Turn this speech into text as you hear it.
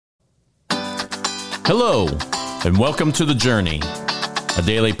Hello, and welcome to The Journey, a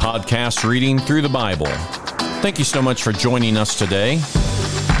daily podcast reading through the Bible. Thank you so much for joining us today.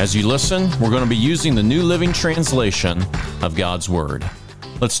 As you listen, we're going to be using the New Living Translation of God's Word.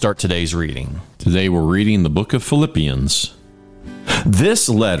 Let's start today's reading. Today we're reading the book of Philippians. This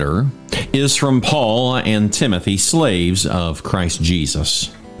letter is from Paul and Timothy, slaves of Christ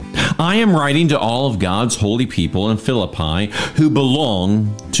Jesus. I am writing to all of God's holy people in Philippi who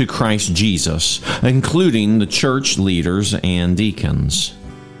belong to Christ Jesus, including the church leaders and deacons.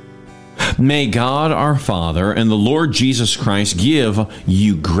 May God our Father and the Lord Jesus Christ give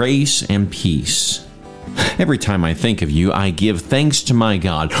you grace and peace. Every time I think of you, I give thanks to my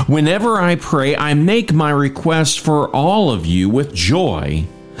God. Whenever I pray, I make my request for all of you with joy.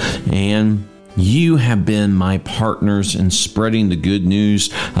 And you have been my partners in spreading the good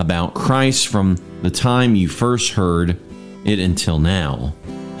news about Christ from the time you first heard it until now.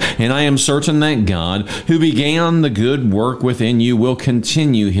 And I am certain that God, who began the good work within you, will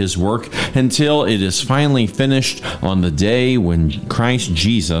continue his work until it is finally finished on the day when Christ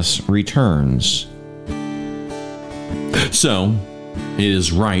Jesus returns. So, it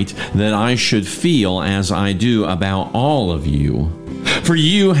is right that I should feel as I do about all of you. For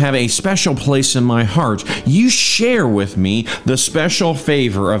you have a special place in my heart. You share with me the special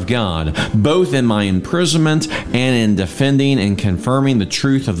favor of God, both in my imprisonment and in defending and confirming the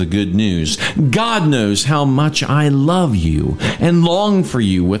truth of the good news. God knows how much I love you and long for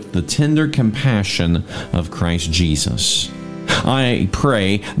you with the tender compassion of Christ Jesus. I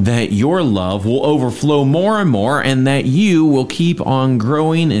pray that your love will overflow more and more, and that you will keep on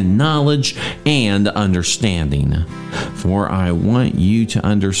growing in knowledge and understanding. For I want you to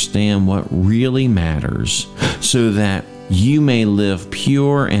understand what really matters, so that you may live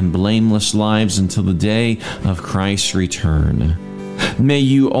pure and blameless lives until the day of Christ's return. May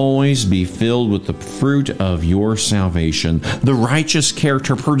you always be filled with the fruit of your salvation, the righteous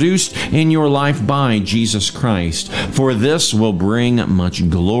character produced in your life by Jesus Christ, for this will bring much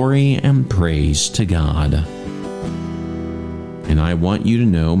glory and praise to God. And I want you to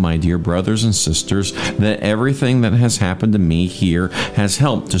know, my dear brothers and sisters, that everything that has happened to me here has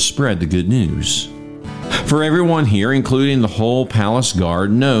helped to spread the good news. For everyone here, including the whole palace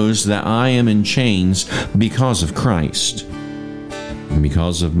guard, knows that I am in chains because of Christ. And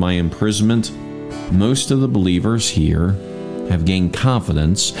because of my imprisonment, most of the believers here have gained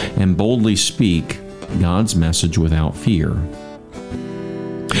confidence and boldly speak God's message without fear.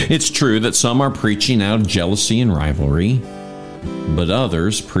 It's true that some are preaching out of jealousy and rivalry, but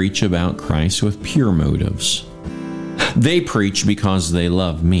others preach about Christ with pure motives. They preach because they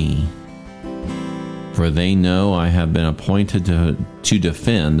love me, for they know I have been appointed to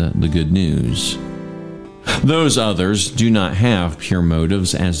defend the good news. Those others do not have pure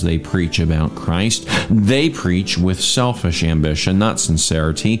motives as they preach about Christ. They preach with selfish ambition, not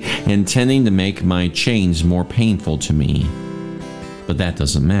sincerity, intending to make my chains more painful to me. But that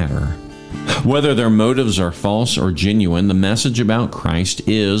doesn't matter. Whether their motives are false or genuine, the message about Christ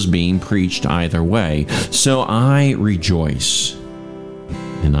is being preached either way. So I rejoice,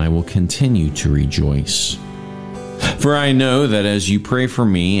 and I will continue to rejoice. For I know that as you pray for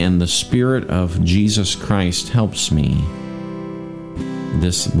me and the Spirit of Jesus Christ helps me,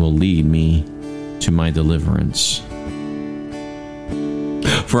 this will lead me to my deliverance.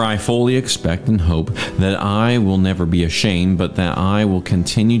 For I fully expect and hope that I will never be ashamed, but that I will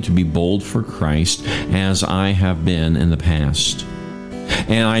continue to be bold for Christ as I have been in the past.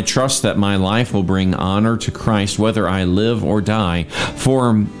 And I trust that my life will bring honor to Christ whether I live or die.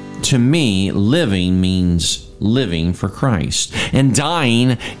 For to me, living means living for Christ, and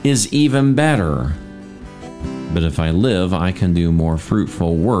dying is even better. But if I live, I can do more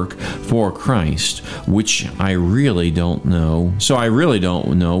fruitful work for Christ, which I really don't know. So I really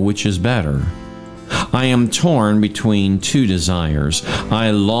don't know which is better. I am torn between two desires. I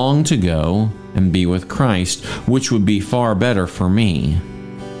long to go and be with Christ, which would be far better for me.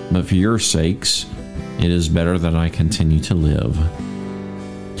 But for your sakes, it is better that I continue to live.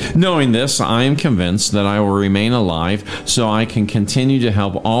 Knowing this, I am convinced that I will remain alive so I can continue to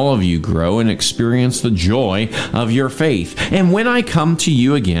help all of you grow and experience the joy of your faith. And when I come to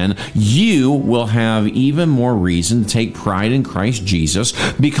you again, you will have even more reason to take pride in Christ Jesus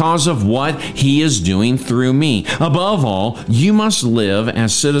because of what he is doing through me. Above all, you must live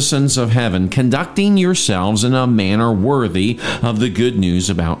as citizens of heaven, conducting yourselves in a manner worthy of the good news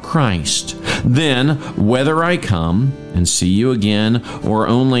about Christ. Then, whether I come and see you again or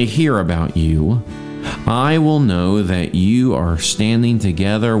only hear about you, I will know that you are standing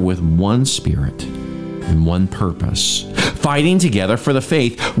together with one spirit and one purpose. fighting together for the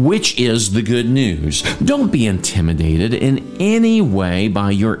faith, which is the good news. Don't be intimidated in any way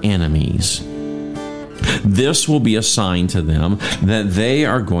by your enemies. This will be a sign to them that they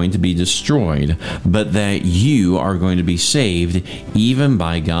are going to be destroyed, but that you are going to be saved even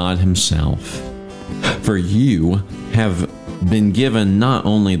by God Himself. For you have been given not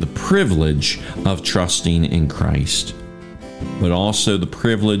only the privilege of trusting in Christ, but also the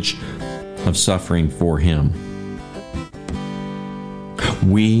privilege of suffering for Him.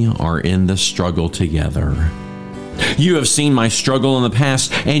 We are in this struggle together. You have seen my struggle in the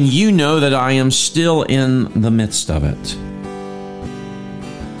past, and you know that I am still in the midst of it.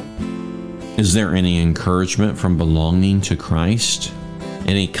 Is there any encouragement from belonging to Christ?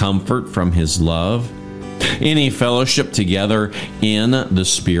 Any comfort from His love? Any fellowship together in the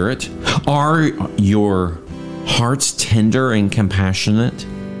Spirit? Are your hearts tender and compassionate?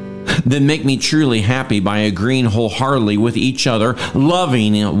 Then make me truly happy by agreeing wholeheartedly with each other,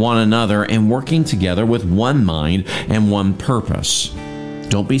 loving one another, and working together with one mind and one purpose.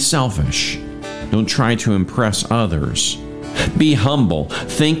 Don't be selfish. Don't try to impress others. Be humble,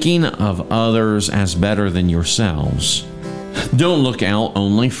 thinking of others as better than yourselves. Don't look out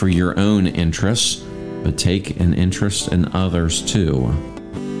only for your own interests, but take an interest in others too.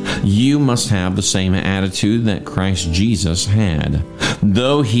 You must have the same attitude that Christ Jesus had.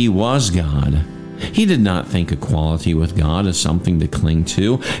 Though He was God, He did not think equality with God as something to cling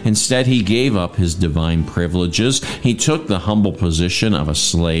to. Instead, He gave up His divine privileges. He took the humble position of a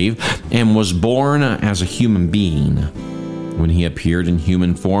slave and was born as a human being. When He appeared in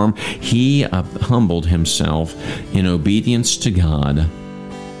human form, He humbled Himself in obedience to God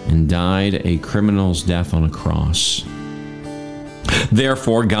and died a criminal's death on a cross.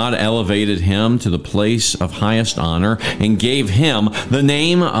 Therefore, God elevated Him to the place of highest honor and gave Him the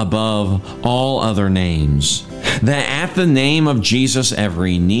name above all other names, that at the name of Jesus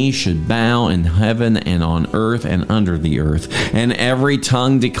every knee should bow in heaven and on earth and under the earth, and every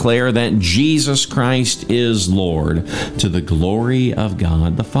tongue declare that Jesus Christ is Lord, to the glory of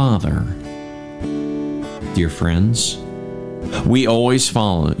God the Father. Dear friends, you always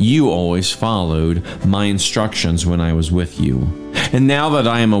followed my instructions when I was with you. And now that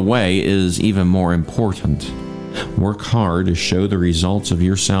I am away, it is even more important. Work hard to show the results of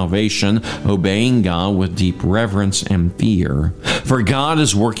your salvation, obeying God with deep reverence and fear. For God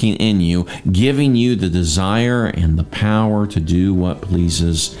is working in you, giving you the desire and the power to do what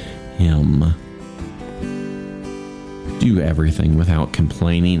pleases Him. Do everything without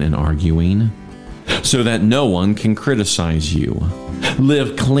complaining and arguing, so that no one can criticize you.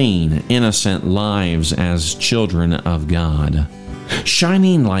 Live clean, innocent lives as children of God,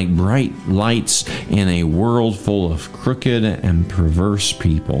 shining like bright lights in a world full of crooked and perverse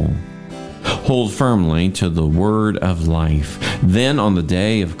people. Hold firmly to the word of life. Then on the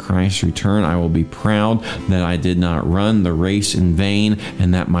day of Christ's return, I will be proud that I did not run the race in vain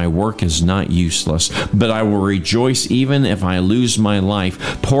and that my work is not useless. But I will rejoice even if I lose my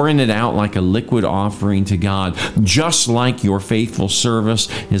life, pouring it out like a liquid offering to God, just like your faithful service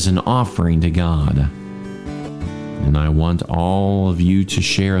is an offering to God. And I want all of you to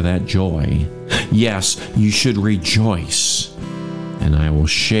share that joy. Yes, you should rejoice, and I will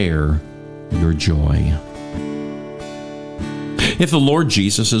share your joy. If the Lord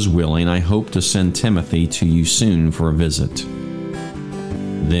Jesus is willing, I hope to send Timothy to you soon for a visit.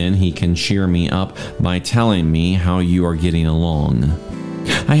 Then he can cheer me up by telling me how you are getting along.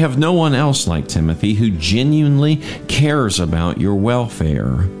 I have no one else like Timothy who genuinely cares about your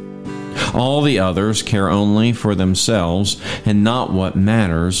welfare. All the others care only for themselves and not what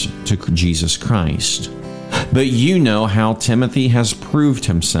matters to Jesus Christ. But you know how Timothy has proved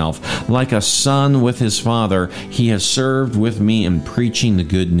himself. Like a son with his father, he has served with me in preaching the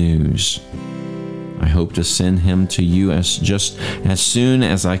good news. I hope to send him to you just as soon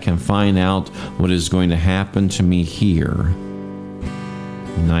as I can find out what is going to happen to me here.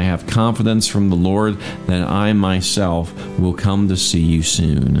 And I have confidence from the Lord that I myself will come to see you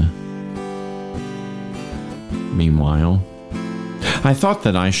soon. Meanwhile, I thought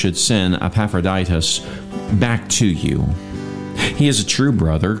that I should send Epaphroditus back to you. He is a true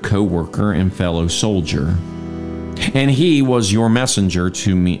brother, co-worker, and fellow soldier. And he was your messenger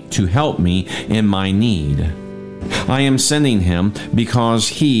to me to help me in my need. I am sending him because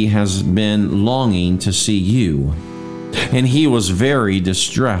he has been longing to see you. And he was very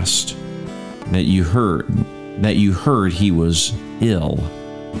distressed that you heard he was ill.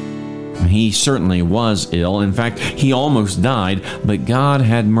 He certainly was ill. In fact, he almost died, but God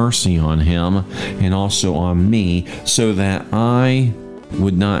had mercy on him and also on me, so that I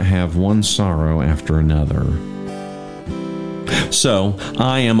would not have one sorrow after another. So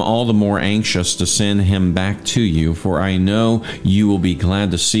I am all the more anxious to send him back to you, for I know you will be glad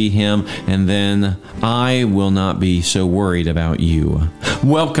to see him, and then I will not be so worried about you.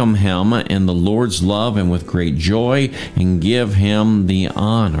 Welcome him in the Lord's love and with great joy, and give him the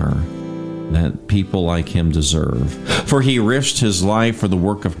honor that people like him deserve. For he risked his life for the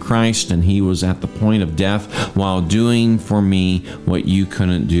work of Christ, and he was at the point of death while doing for me what you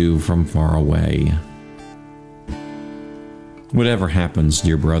couldn't do from far away. Whatever happens,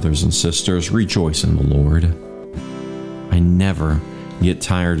 dear brothers and sisters, rejoice in the Lord. I never get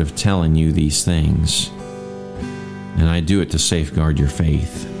tired of telling you these things, and I do it to safeguard your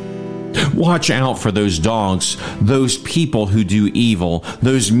faith. Watch out for those dogs, those people who do evil,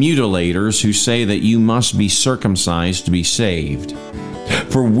 those mutilators who say that you must be circumcised to be saved.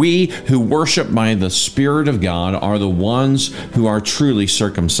 For we who worship by the Spirit of God are the ones who are truly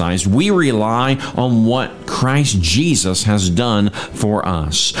circumcised. We rely on what Christ Jesus has done for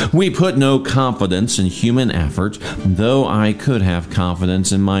us. We put no confidence in human effort, though I could have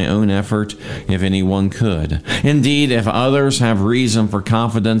confidence in my own effort if anyone could. Indeed, if others have reason for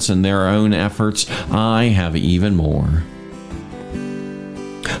confidence in their own efforts, I have even more.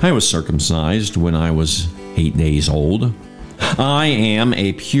 I was circumcised when I was 8 days old. I am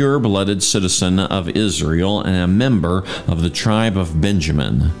a pure-blooded citizen of Israel and a member of the tribe of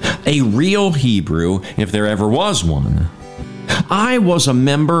Benjamin, a real Hebrew if there ever was one. I was a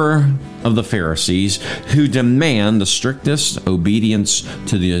member of the Pharisees who demand the strictest obedience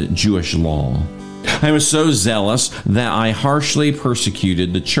to the Jewish law. I was so zealous that I harshly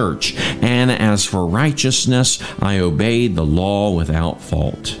persecuted the church, and as for righteousness, I obeyed the law without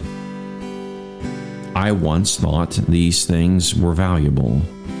fault. I once thought these things were valuable,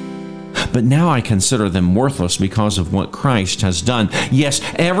 but now I consider them worthless because of what Christ has done. Yes,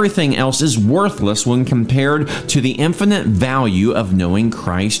 everything else is worthless when compared to the infinite value of knowing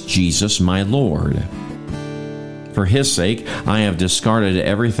Christ Jesus my Lord. For his sake, I have discarded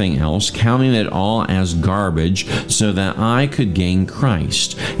everything else, counting it all as garbage, so that I could gain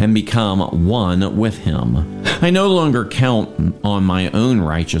Christ and become one with him. I no longer count on my own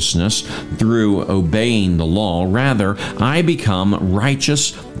righteousness through obeying the law. Rather, I become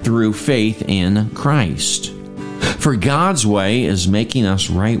righteous through faith in Christ. For God's way is making us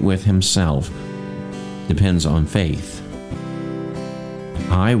right with himself. Depends on faith.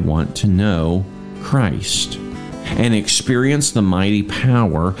 I want to know Christ and experience the mighty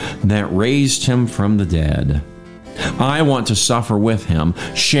power that raised him from the dead. I want to suffer with him,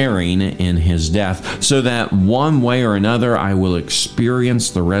 sharing in his death, so that one way or another I will experience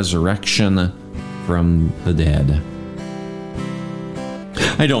the resurrection from the dead.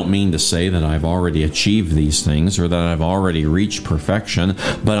 I don't mean to say that I've already achieved these things or that I've already reached perfection,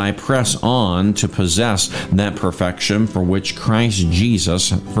 but I press on to possess that perfection for which Christ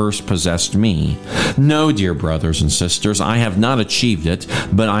Jesus first possessed me. No, dear brothers and sisters, I have not achieved it,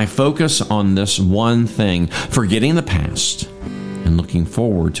 but I focus on this one thing, forgetting the past and looking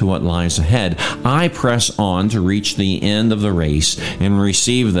forward to what lies ahead. I press on to reach the end of the race and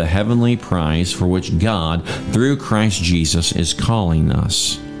receive the heavenly prize for which God, through Christ Jesus, is calling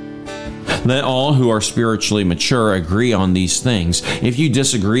us. Let all who are spiritually mature agree on these things. If you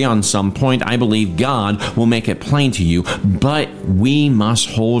disagree on some point, I believe God will make it plain to you, but we must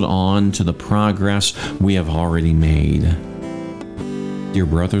hold on to the progress we have already made. Dear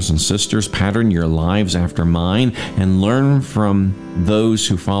brothers and sisters, pattern your lives after mine and learn from those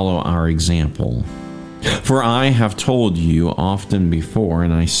who follow our example. For I have told you often before,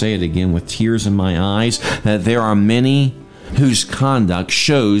 and I say it again with tears in my eyes, that there are many whose conduct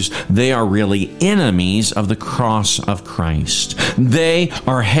shows they are really enemies of the cross of Christ. They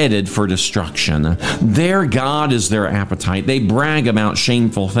are headed for destruction. Their God is their appetite. They brag about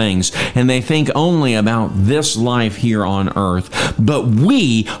shameful things, and they think only about this life here on earth. But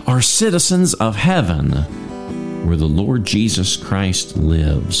we are citizens of heaven, where the Lord Jesus Christ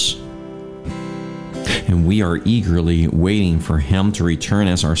lives. And we are eagerly waiting for him to return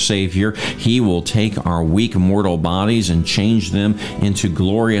as our Savior. He will take our weak mortal bodies and change them into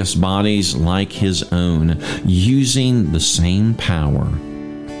glorious bodies like his own, using the same power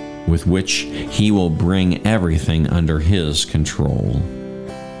with which he will bring everything under his control.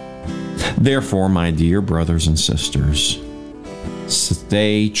 Therefore, my dear brothers and sisters,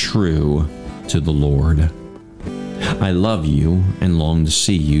 stay true to the Lord. I love you and long to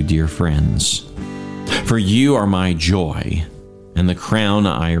see you, dear friends. For you are my joy and the crown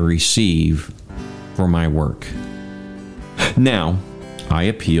I receive for my work. Now, I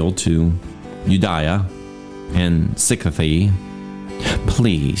appeal to Euodia and Syntyche.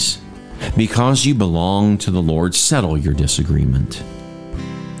 Please Because you belong to the Lord, settle your disagreement.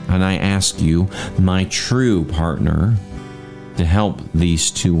 And I ask you, my true partner, to help these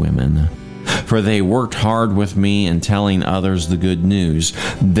two women. For they worked hard with me in telling others the good news.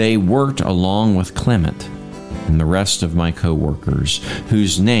 They worked along with Clement and the rest of my co-workers,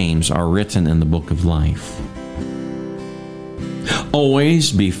 whose names are written in the book of life.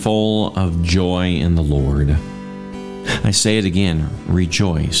 Always be full of joy in the Lord. I say it again,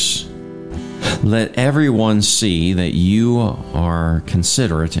 rejoice. Let everyone see that you are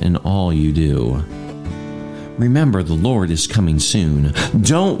considerate in all you do. Remember, the Lord is coming soon.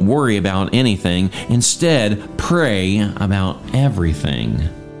 Don't worry about anything. Instead, pray about everything.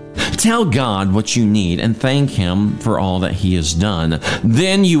 Tell God what you need and thank Him for all that He has done.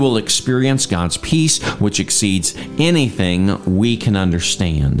 Then you will experience God's peace, which exceeds anything we can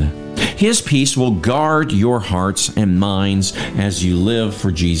understand. His peace will guard your hearts and minds as you live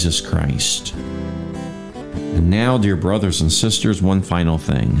for Jesus Christ. And now, dear brothers and sisters, one final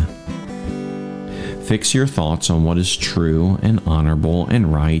thing. Fix your thoughts on what is true and honorable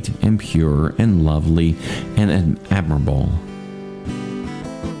and right and pure and lovely and admirable.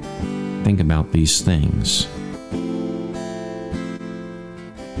 Think about these things.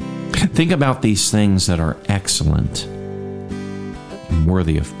 Think about these things that are excellent and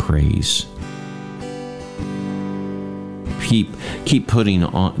worthy of praise. Keep putting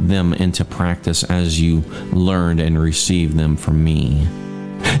them into practice as you learned and received them from me.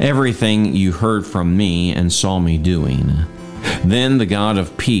 Everything you heard from me and saw me doing. Then the God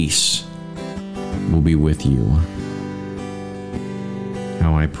of peace will be with you.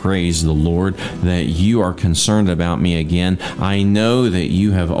 How I praise the Lord that you are concerned about me again. I know that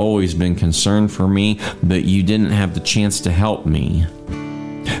you have always been concerned for me, but you didn't have the chance to help me.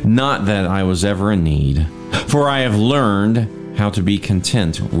 Not that I was ever in need, for I have learned how to be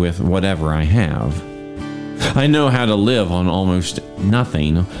content with whatever I have. I know how to live on almost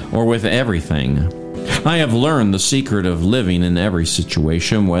nothing or with everything. I have learned the secret of living in every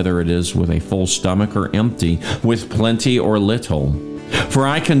situation, whether it is with a full stomach or empty, with plenty or little. For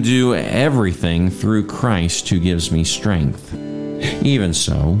I can do everything through Christ who gives me strength. Even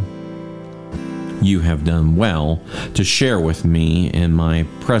so, you have done well to share with me in my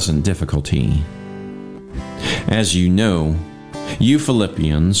present difficulty. As you know, you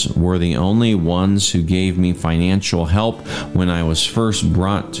Philippians were the only ones who gave me financial help when I first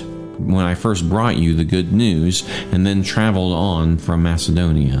brought you the good news and then traveled on from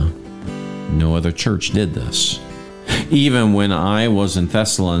Macedonia. No other church did this. Even when I was in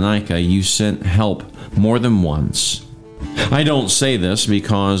Thessalonica, you sent help more than once. I don't say this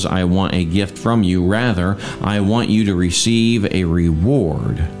because I want a gift from you. Rather, I want you to receive a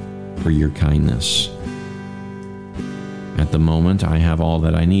reward for your kindness. At the moment, I have all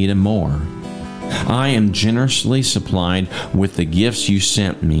that I need and more. I am generously supplied with the gifts you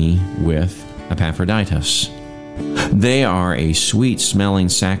sent me with Epaphroditus. They are a sweet-smelling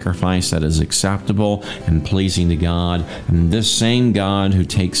sacrifice that is acceptable and pleasing to God, and this same God who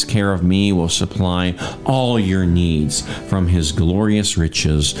takes care of me will supply all your needs from His glorious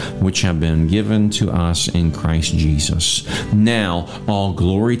riches, which have been given to us in Christ Jesus. Now, all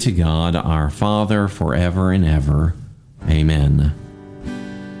glory to God, our Father, forever and ever. Amen.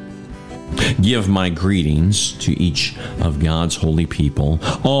 Give my greetings to each of God's holy people,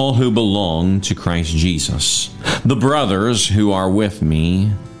 all who belong to Christ Jesus. The brothers who are with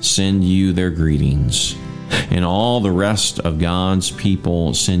me send you their greetings, and all the rest of God's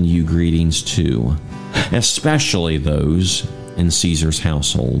people send you greetings too, especially those in Caesar's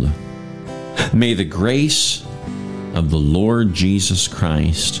household. May the grace of the Lord Jesus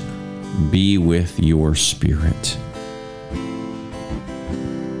Christ be with your spirit.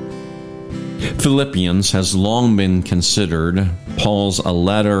 Philippians has long been considered Paul's a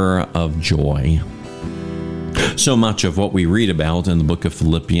letter of joy. So much of what we read about in the book of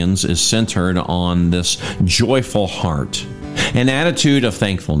Philippians is centered on this joyful heart, an attitude of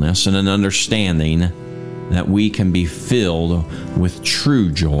thankfulness, and an understanding that we can be filled with true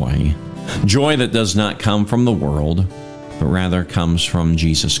joy. Joy that does not come from the world, but rather comes from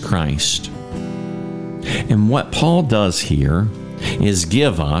Jesus Christ. And what Paul does here is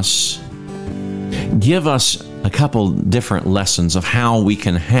give us a couple different lessons of how we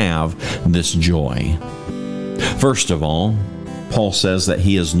can have this joy. First of all, Paul says that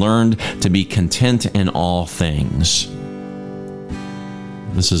he has learned to be content in all things.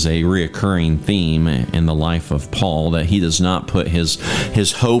 This is a reoccurring theme in the life of Paul, that he does not put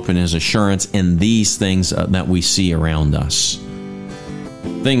his hope and his assurance in these things that we see around us.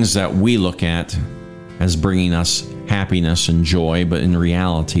 Things that we look at as bringing us happiness and joy, but in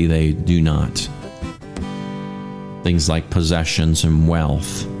reality they do not. Things like possessions and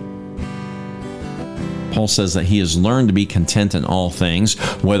wealth. Paul says that he has learned to be content in all things,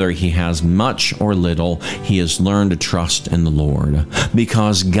 whether he has much or little. He has learned to trust in the Lord,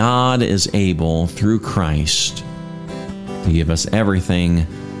 because God is able, through Christ, to give us everything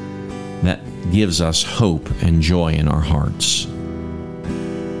that gives us hope and joy in our hearts.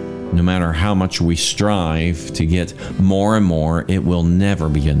 No matter how much we strive to get more and more, it will never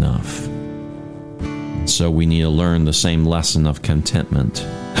be enough. So we need to learn the same lesson of contentment.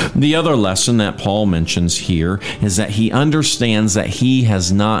 The other lesson that Paul mentions here is that he understands that he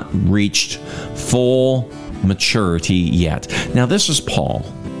has not reached full maturity yet. Now, this is Paul.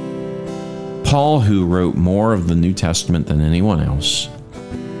 Paul, who wrote more of the New Testament than anyone else.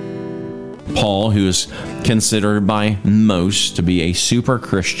 Paul, who is considered by most to be a super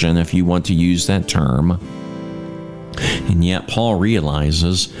Christian, if you want to use that term. And yet Paul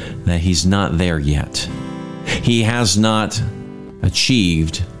realizes that he's not there yet. He has not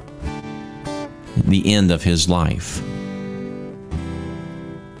achieved the end of his life.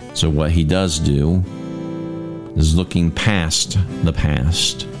 So what he does do is looking past the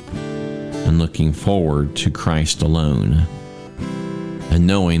past and looking forward to Christ alone, and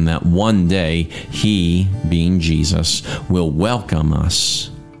knowing that one day he, being Jesus, will welcome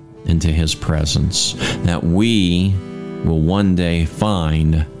us into his presence, that we will one day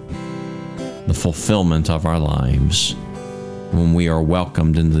find the fulfillment of our lives when we are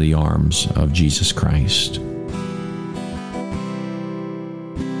welcomed into the arms of Jesus Christ.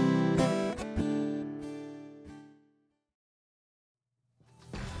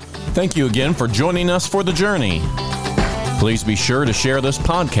 Thank you again for joining us for the journey. Please be sure to share this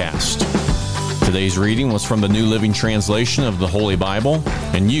podcast. Today's reading was from the New Living Translation of the Holy Bible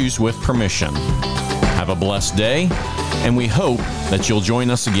and used with permission. Have a blessed day, and we hope that you'll join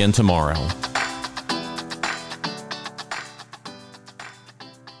us again tomorrow.